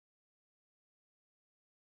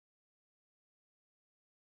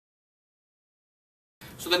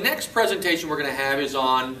So the next presentation we're going to have is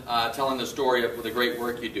on telling the story of the great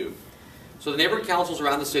work you do. So the neighborhood councils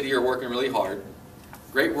around the city are working really hard.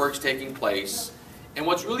 Great work's taking place. And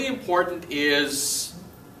what's really important is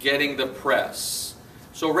getting the press.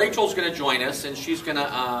 So Rachel's going to join us, and she's going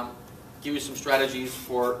to give you some strategies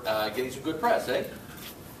for getting some good press, eh?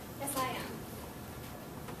 Yes, I am.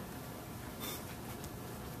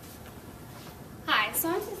 Hi, so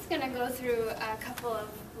I'm just going to go through a couple of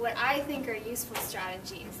what I think are useful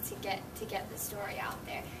strategies to get the story out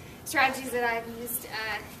there. Strategies that I've used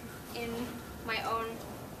in my own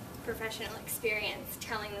professional experience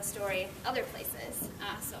telling the story other places.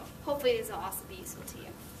 So hopefully these will also be useful to you.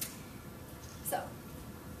 So,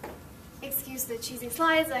 excuse the cheesy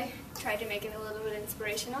slides. I tried to make it a little bit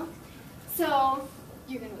inspirational. So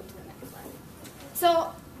you can move to the next slide.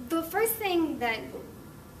 So the first thing that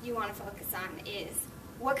you want to focus on is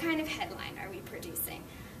what kind of headline are we producing?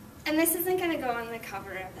 And this isn't going to go on the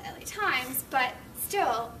cover of the LA Times, but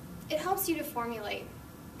still, it helps you to formulate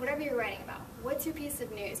whatever you're writing about. What's your piece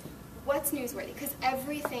of news? What's newsworthy? Because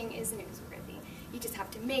everything is newsworthy. You just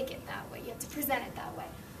have to make it that way. You have to present it that way.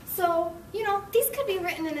 So, you know, these could be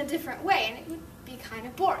written in a different way, and it would be kind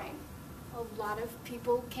of boring. A lot of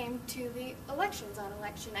people came to the elections on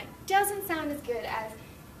election night. Doesn't sound as good as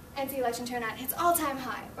NC election turnout hits all-time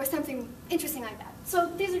high, or something interesting like that.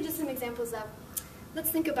 So these are just some examples of, let's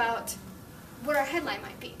think about what our headline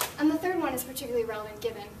might be. And the third one is particularly relevant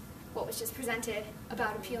given what was just presented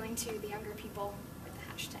about appealing to the younger people with the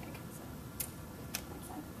hashtag.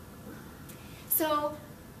 So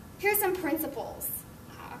here's some principles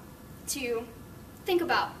to think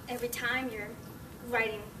about every time you're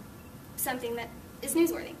writing something that is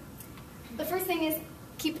newsworthy. The first thing is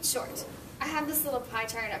keep it short. I have this little pie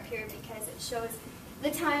chart up here because it shows the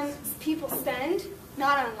time people spend,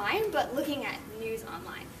 not online, but looking at news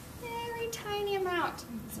online. Very tiny amount.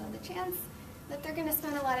 So the chance that they're going to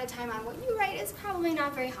spend a lot of time on what you write is probably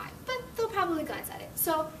not very high, but they'll probably glance at it.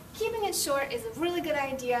 So keeping it short is a really good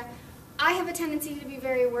idea. I have a tendency to be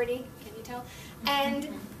very wordy, can you tell? And,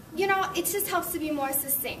 you know, it just helps to be more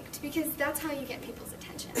succinct because that's how you get people's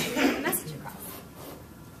attention and get the message across.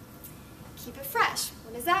 Keep it fresh.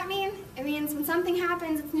 What does that mean? It means when something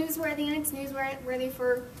happens, it's newsworthy, and it's newsworthy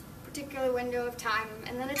for a particular window of time,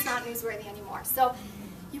 and then it's not newsworthy anymore. So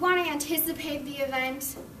you want to anticipate the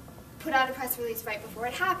event, put out a press release right before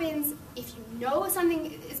it happens. If you know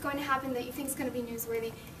something is going to happen that you think is going to be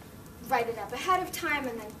newsworthy, write it up ahead of time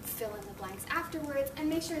and then fill in the blanks afterwards, and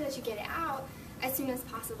make sure that you get it out as soon as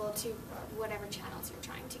possible to whatever channels you're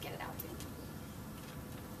trying to get it out to.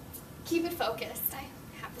 Keep it focused. I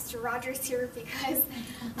have Mr. Rogers here because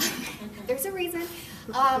there's a reason.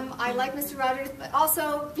 I like Mr. Rogers, but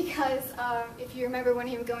also because if you remember when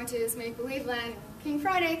he would go into his make-believe land, King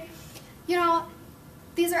Friday, you know,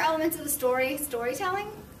 these are elements of the story, storytelling.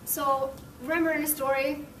 So remember in a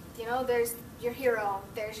story, you know, there's your hero,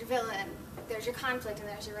 there's your villain, there's your conflict, and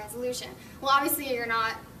there's your resolution. Well, obviously you're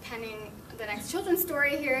not penning the next children's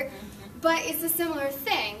story here, but it's a similar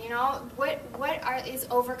thing, you know, what is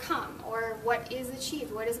overcome, or what is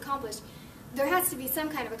achieved, what is accomplished. There has to be some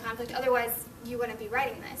kind of a conflict, otherwise you wouldn't be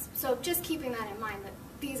writing this. So just keeping that in mind, that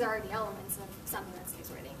these are the elements of something that's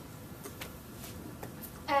newsworthy.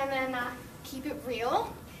 And then keep it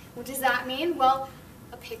real. What does that mean? Well,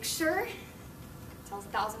 a picture tells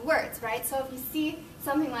 1,000 words, right? So if you see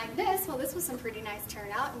something like this, well, this was some pretty nice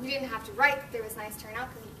turnout. We didn't have to write that there was nice turnout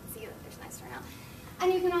because you can see that there's nice turnout.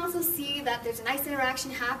 And you can also see that there's a nice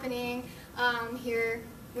interaction happening here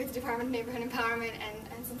with the Department of Neighborhood Empowerment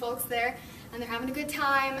and some folks there, and they're having a good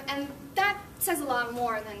time, and that says a lot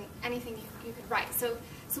more than anything you could write. So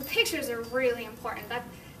pictures are really important.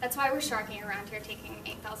 That's why we're sharking around here, taking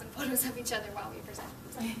 8,000 photos of each other while we present.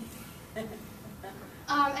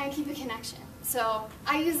 And keep a connection. So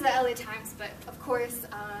I use the LA Times, but of course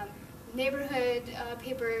neighborhood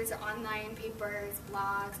papers, online papers,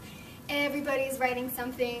 blogs, everybody's writing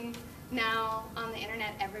something now on the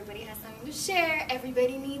internet. Everybody has something to share.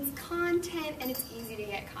 Everybody needs content, and it's easy to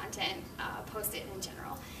get content posted in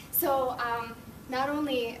general. So not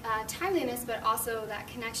only timeliness, but also that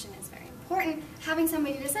connection is very important. Having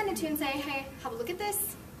somebody to send it to and say, hey, have a look at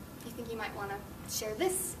this. You think you might want to share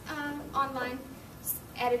this online?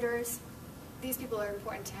 Editors, these people are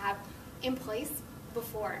important to have in place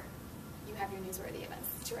before you have your newsworthy events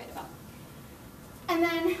to write about. And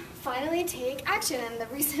then finally take action. And the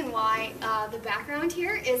reason why the background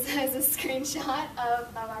here is a screenshot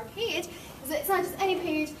of our page is that it's not just any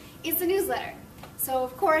page, it's a newsletter. So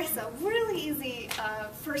of course, a really easy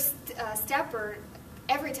first step, or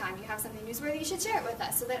every time you have something newsworthy, you should share it with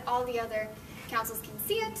us so that all the other councils can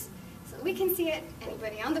see it, so we can see it,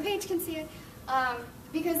 anybody on the page can see it,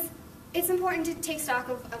 because it's important to take stock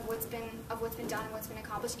of what's been done and what's been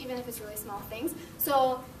accomplished, even if it's really small things.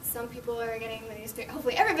 So some people are getting the newspaper.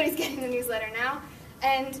 Hopefully, everybody's getting the newsletter now,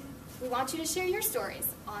 and we want you to share your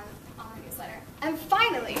stories on the newsletter. And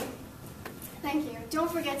finally, thank you.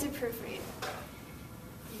 Don't forget to proofread.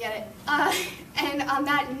 You get it. And on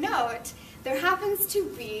that note, there happens to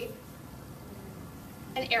be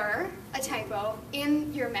an error, a typo,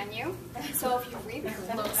 in your menu. So if you read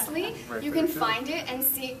closely, you can find it and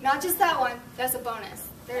see, not just that one, that's a bonus.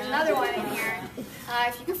 There's another one in here.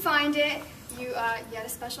 If you can find it, you get a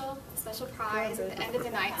special prize at the end of the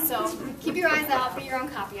night. So keep your eyes out for your own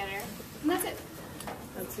copy editor. And that's it.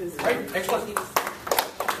 That's his. Great, excellent.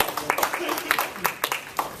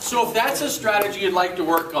 So if that's a strategy you'd like to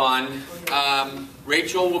work on,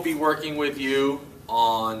 Rachel will be working with you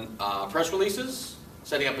on press releases,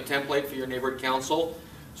 setting up a template for your neighborhood council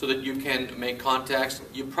so that you can make contacts.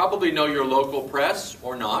 You probably know your local press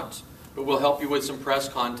or not, but we'll help you with some press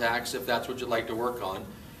contacts if that's what you'd like to work on.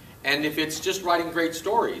 And if it's just writing great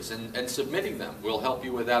stories and submitting them, we'll help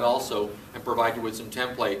you with that also and provide you with some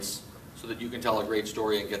templates so that you can tell a great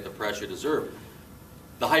story and get the press you deserve.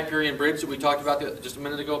 The Hyperion Bridge that we talked about just a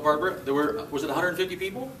minute ago, Barbara, was it 150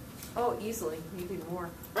 people? Oh, easily, maybe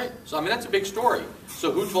more. Right. So, I mean, that's a big story.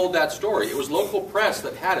 So who told that story? It was local press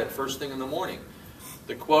that had it first thing in the morning.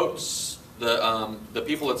 The quotes, the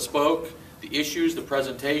people that spoke, the issues, the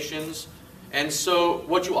presentations. And so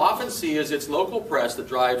what you often see is it's local press that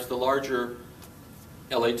drives the larger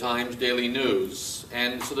LA Times Daily News.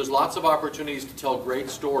 And so there's lots of opportunities to tell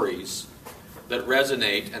great stories that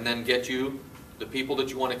resonate and then get you the people that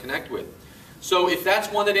you want to connect with. So if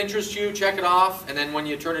that's one that interests you, check it off, and then when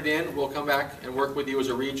you turn it in, we'll come back and work with you as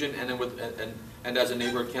a region and then and as a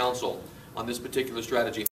neighborhood council on this particular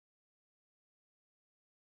strategy.